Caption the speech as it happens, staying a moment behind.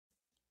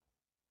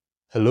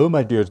Hello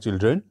my dear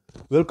children,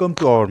 welcome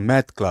to our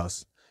math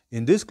class.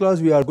 In this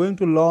class we are going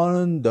to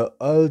learn the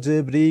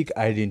algebraic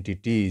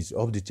identities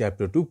of the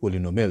chapter 2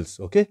 polynomials,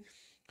 okay?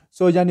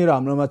 So यहाँनिर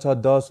हाम्रोमा छ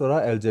 10 वटा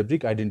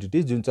algebraic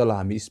identities जुन चाहिँ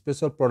हामी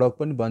special product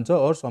पनि भन्छ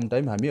और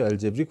समटाइम हामी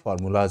algebraic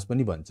formulas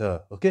पनि भन्छ,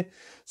 okay?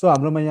 So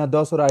हाम्रोमा यहाँ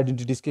 10 वटा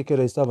identities के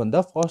रहेछ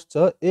भन्दा फर्स्ट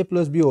छ a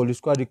plus b whole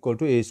square equal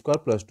to a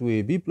square plus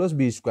 2ab plus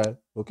b square,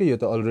 okay? यो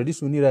त अलरेडी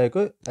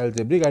सुनिरहेको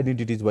algebraic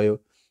identities भयो.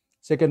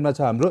 Second मा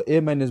छ हाम्रो a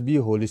minus b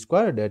whole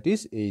square, that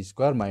is a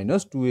square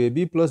minus 2ab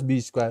plus b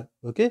square,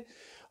 okay?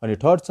 अनि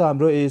third छ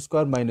हाम्रो a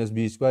square minus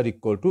b square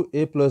equal to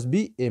a plus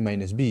b a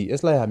minus b.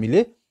 यसलाई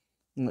हामीले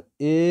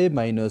a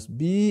minus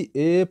b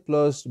a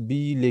plus b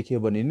लेख्यो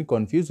भने नि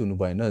confuse हुनु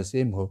भएन,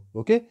 सेम हो,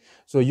 ओके?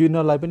 सो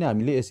यिनीहरुलाई पनि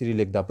हामीले यसरी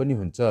लेख्दा पनि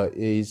हुन्छ,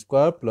 a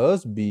square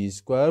plus b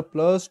square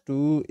plus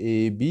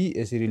 2ab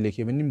यसरी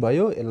लेख्यो भने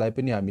भयो. यसलाई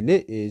पनि हामीले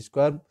a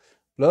square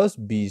plus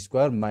b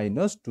square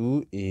minus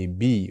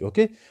 2ab,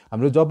 okay?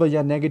 हाम्रो जब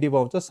यहाँ नेगेटिभ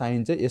आउँछ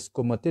साइन चाहिँ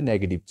यसको मात्रै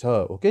नेगेटिभ छ,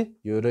 ओके?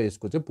 यो र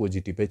यसको चाहिँ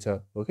पोजिटिभै छ,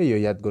 ओके? यो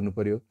याद गर्नु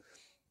पर्यो.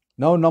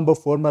 नाउ नम्बर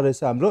 4 मा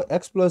रहेछ हाम्रो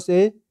x plus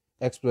a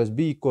x plus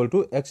b equal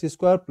to x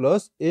square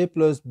plus a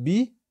plus b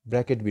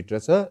bracket भित्र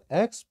छ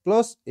x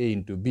plus a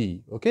into b,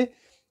 okay?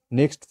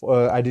 Next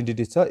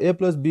identity छ a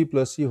plus b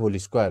plus c whole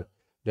square,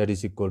 that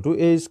is equal to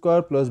a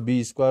square plus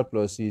b square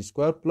plus c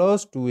square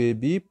plus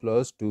 2ab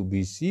plus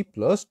 2bc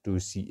plus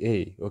 2ca,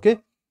 okay?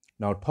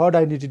 Now third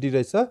identity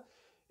रहेछ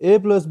a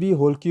plus b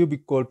whole cube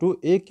equal to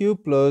a cube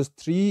plus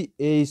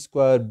 3a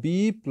square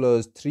b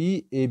plus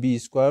 3ab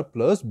square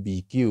plus b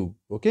cube,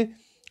 okay?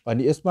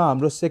 अनि यसमा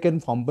हाम्रो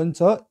second form पनि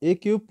छ a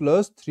cube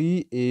plus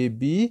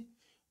 3ab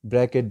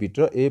bracket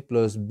भित्र a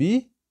plus b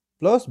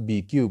plus b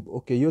cube,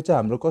 okay? यो चाहिँ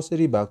हाम्रो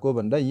कसरी भएको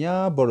भन्दा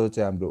यहाँबाट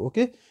चाहिँ हाम्रो,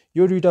 ओके?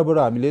 यो दुईटाबाट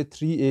हामीले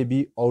 3ab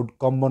आउट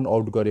कमन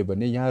आउट गर्यो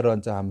भने यहाँ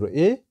रहन्छ हाम्रो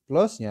a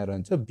प्लस यहाँ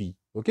रहन्छ b,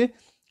 ओके?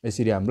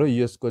 यसरी हाम्रो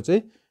यसको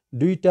चाहिँ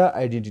दुईटा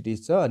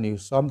आइडेन्टिटीज छ. अनि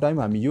सम टाइम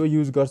हामी यो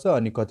युज गर्छ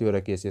अनि कतिवटा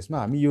केसेसमा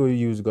हामी यो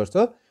युज गर्छ,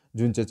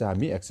 जुन चाहिँ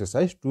हामी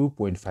एक्सरसाइज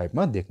 2.5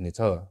 मा देख्ने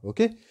छ,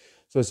 ओके?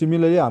 सो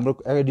सिमिलरली हाम्रो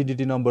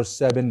आइडेन्टिटी नम्बर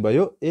 7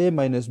 भयो a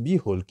minus b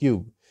whole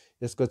cube.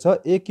 यसको छ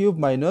a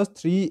cube minus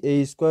 3a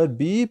square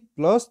b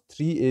plus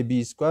 3ab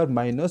square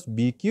minus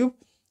b cube.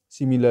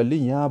 Similarly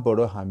यहाँबाट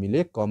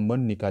हामीले कमन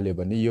निकाल्यो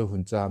भने यो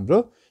हुन्छ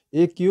हाम्रो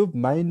a cube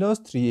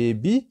minus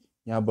 3ab,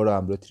 यहाँबाट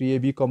हाम्रो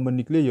 3ab कमन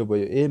निक्ल्यो, यो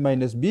भयो a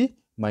minus b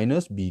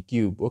minus b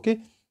cube, okay?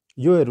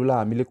 योहरुलाई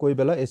हामीले कोही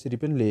बेला यसरी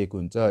पनि लेखेको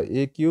हुन्छ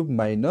a cube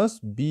minus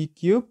b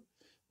cube,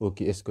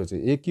 okay? यसको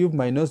चाहिँ a cube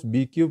minus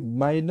b cube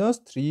minus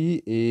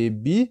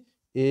 3ab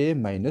a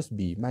minus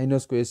b,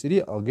 minus को यसरी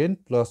अगेन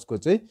प्लस को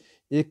चाहिँ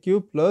a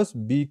cube plus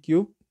b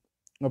cube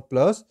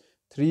plus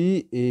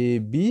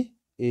 3ab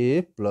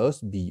a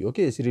plus b,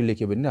 okay? यसरी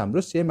लेख्यो भने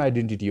हाम्रो सेम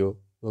आइडेन्टिटी हो,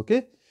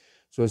 ओके?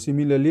 सो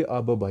सिमिलरली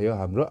अब भयो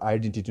हाम्रो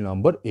आइडेन्टिटी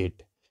नम्बर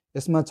 8.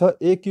 यसमा छ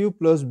a cube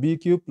plus b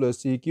cube plus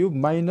c cube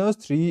minus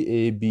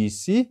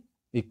 3abc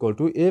equal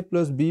to a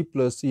plus b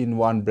plus c in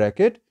one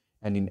bracket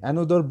and in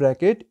another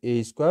bracket a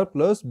square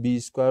plus b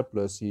square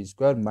plus c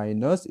square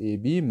minus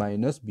ab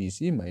minus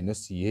bc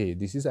minus ca.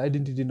 This is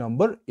identity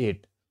number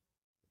 8.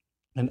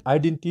 And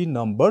identity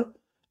number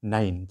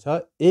 9 छ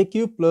a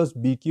cube plus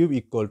b cube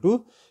equal to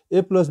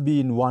a plus b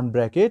in one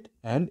bracket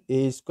and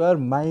a square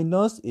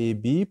minus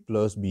ab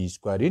plus b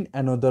square in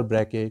another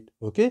bracket,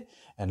 okay?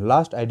 And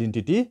last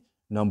identity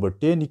number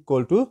 10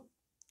 equal to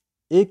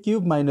a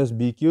cube minus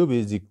b cube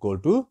is equal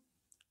to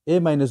a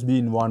minus b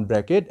in one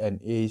bracket and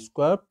a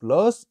square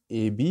plus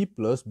ab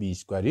plus b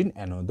square in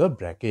another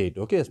bracket,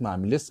 okay? यसमा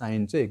हामीले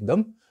sign चाहिँ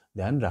एकदम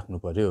ध्यान राख्नु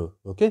पर्यो,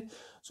 okay?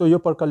 So यो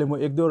प्रकारले म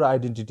एक दुईवटा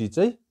आइडेन्टिटी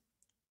चाहिँ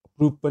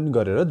प्रुफ पनि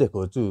गरेर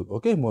देखाउँछु,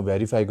 ओके? म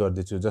भेरिफाई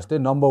गर्दैछु. जस्तै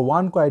नम्बर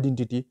 1 को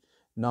आइडेन्टिटी,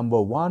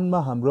 नम्बर 1 मा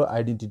हाम्रो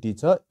आइडेन्टिटी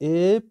छ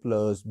a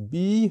plus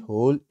b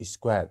whole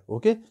square,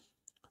 okay?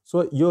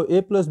 So यो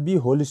a plus b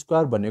whole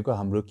square भनेको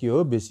हाम्रो के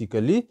हो,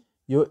 बेसिकली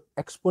यो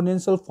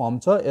एक्सपोनेन्शियल फर्म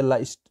छ,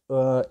 यसलाई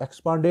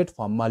एक्सपान्डेड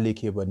फर्ममा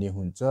लेख्यो भने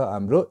हुन्छ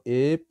हाम्रो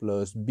a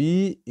plus b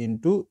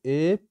into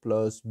a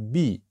plus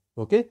b,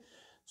 okay?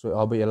 So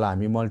अब यसलाई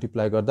हामी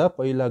मल्टिप्लाई गर्दा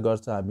पहिला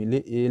गर्छ हामीले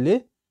a ले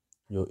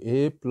यो a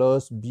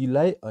plus b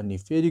लाई अनि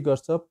फेरि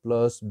गर्छ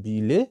प्लस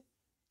b ले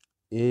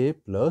a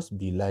plus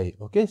b लाई,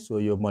 ओके? सो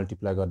यो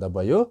मल्टिप्लाई गर्दा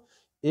भयो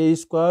a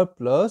square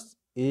plus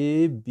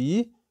ab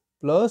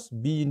plus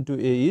b into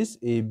a is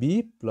ab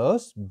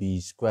plus b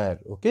square,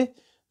 okay?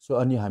 So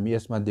अनि हामी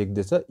यसमा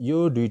देख्दैछ यो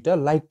दुईटा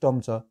लाइक टर्म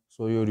छ,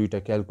 सो यो दुईटा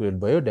क्याल्कुलेट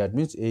भयो, that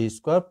means a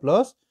square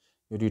plus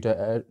यो दुईटा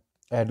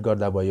एड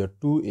गर्दा भयो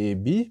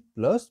 2ab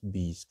plus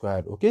b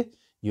square, okay?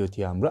 यो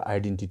थियो हाम्रो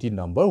identity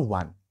number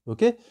 1,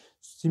 okay?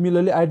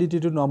 Similarly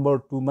identity number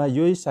 2 मा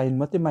यही साइन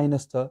मात्रै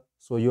माइनस छ,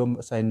 सो यो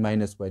साइन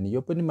माइनस भयो नि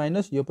यो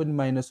पनि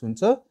माइनस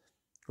हुन्छ,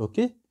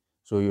 ओके?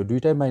 सो यो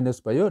दुईटा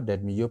माइनस भयो,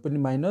 दैट मीन्स यो पनि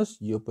माइनस,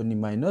 यो पनि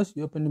माइनस,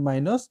 यो पनि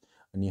माइनस,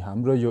 अनि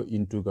हाम्रो यो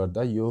इन्टु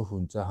गर्दा यो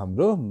हुन्छ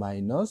हाम्रो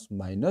माइनस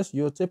माइनस,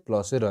 यो चाहिँ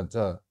प्लसै रहन्छ,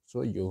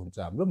 सो यो हुन्छ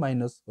हाम्रो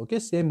माइनस, ओके?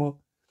 सेम हो.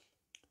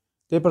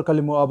 त्यही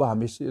प्रकारले म अब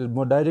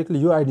म डाइरेक्टली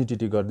यो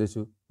आइडेन्टिटी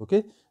गर्दैछु,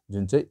 ओके?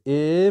 जुन चाहिँ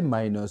a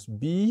minus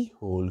b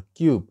whole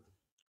cube.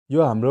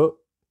 यो हाम्रो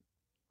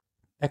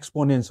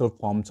एक्सपोनेन्शियल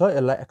फर्म छ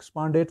यसलाई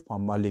एक्सपान्डेड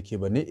फर्ममा लेख्यो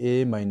भने a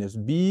minus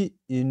b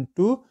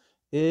into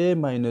a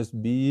minus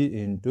b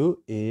into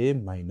a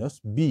minus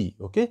b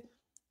okay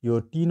यो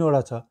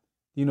तीनवटा छ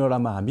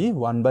तीनवटामा हामी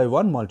 1 by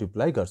 1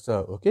 मल्टिप्लाई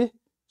गर्छ ओके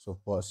सो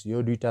फर्स्ट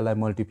यो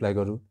दुईटालाई मल्टिप्लाई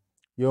गरौँ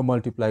यो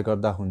मल्टिप्लाई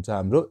गर्दा हुन्छ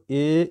हाम्रो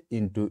a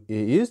into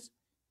a is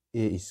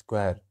a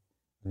square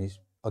अनि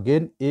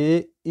again a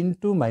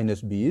into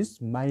minus b is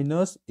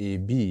minus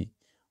ab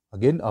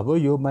again अब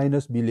यो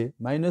minus b ले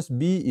minus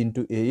b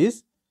into a is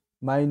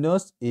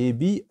minus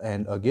ab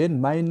and again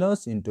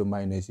minus into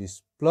minus is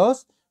plus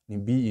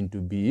b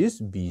into b is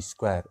b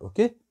square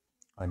okay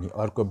अनि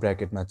अर्को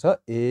ब्र्याकेटमा छ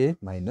a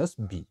minus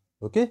b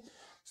okay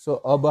so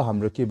अब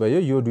हाम्रो के भयो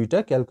यो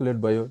दुईटा क्याल्कुलेट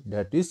भयो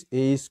that is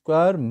a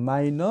square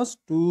minus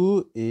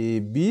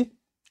 2ab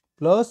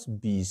plus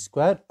b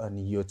square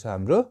अनि यो छ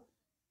हाम्रो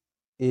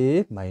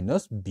a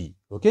minus b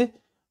okay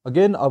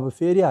again अब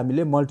फेरि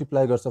हामीले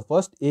मल्टिप्लाई गर्छ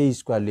फर्स्ट a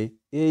square ले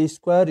a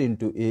square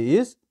into a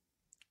is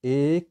a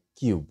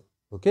cube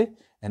okay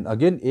and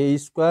again a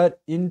square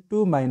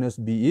into minus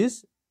b is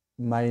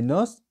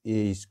minus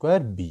a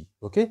square b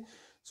okay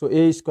so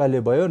a square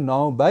ले भयो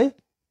 9 by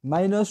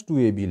minus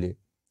 2ab ले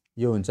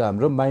यो हुन्छ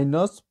हाम्रो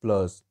minus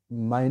plus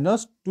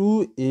minus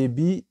 2ab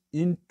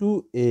into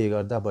a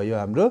गर्दा भयो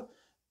हाम्रो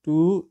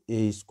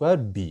 2a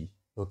square b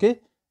okay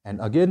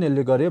and again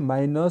यसले गरे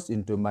minus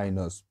into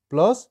minus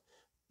plus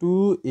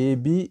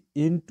 2ab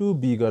into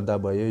b गर्दा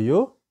भयो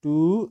यो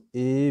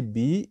 2ab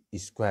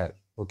square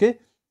okay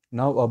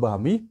now अब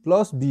हामी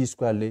plus b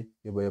square ले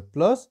यो भयो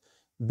plus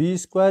b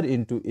square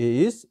into a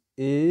is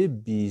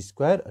ab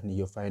square अनि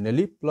यो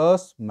finally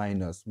plus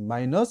minus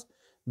minus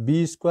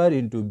b square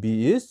into b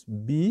is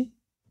b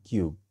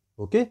cube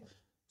okay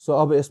so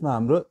अब यसमा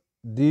हाम्रो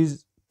these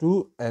two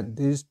and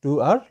these two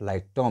are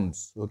like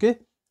terms okay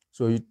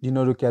so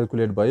यिनीहरु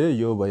calculate भयो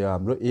यो भयो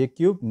हाम्रो a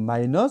cube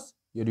minus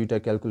यो दुईटा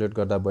क्याल्कुलेट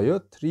गर्दा भयो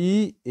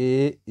 3a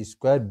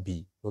square b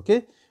okay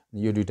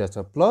यो दुईटा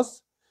छ plus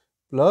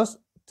plus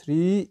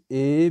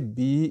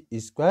 3ab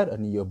square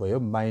अनि यो भयो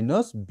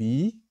minus b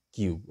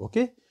cube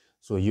okay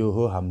so यो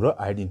हो हाम्रो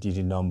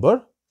identity number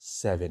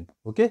 7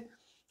 okay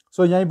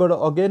so यहीबाट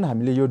again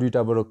हामीले यो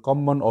दुईटाबाट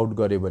कमन आउट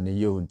गरे भने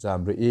यो हुन्छ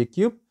हाम्रो a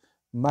cube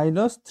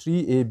minus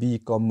 3ab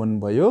common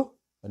भयो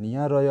अनि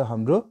यहाँ रह्यो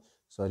हाम्रो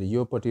सरी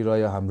यो पटि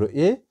रह्यो हाम्रो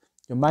a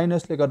यो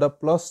माइनसले गर्दा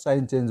प्लस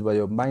साइन चेन्ज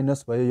भयो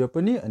माइनस भयो यो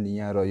पनि अनि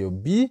यहाँ रह्यो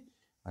b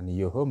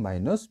अनि यो हो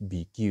minus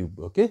b cube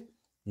okay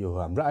यो हो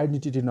हाम्रो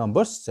identity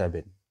number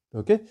 7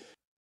 okay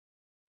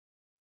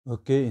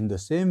okay in the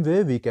same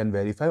way we can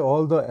verify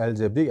all the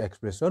algebraic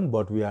expression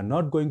but we are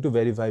not going to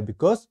verify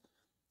because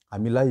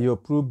हामीलाई यो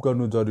प्रुभ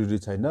गर्नु जरुरी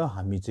छैन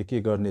हामी चाहिँ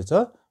के गर्ने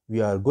छ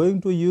we are going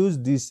to use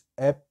this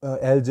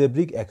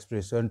algebraic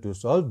expression to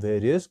solve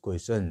various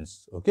questions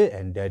okay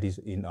and that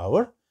is in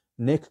our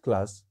next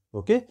class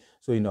okay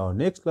so in our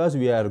next class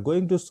we are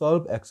going to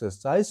solve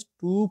exercise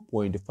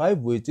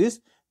 2.5 which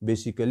is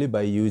basically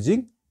by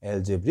using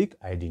algebraic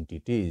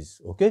identities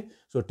okay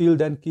so till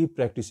then keep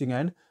practicing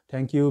and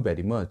thank you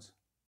very much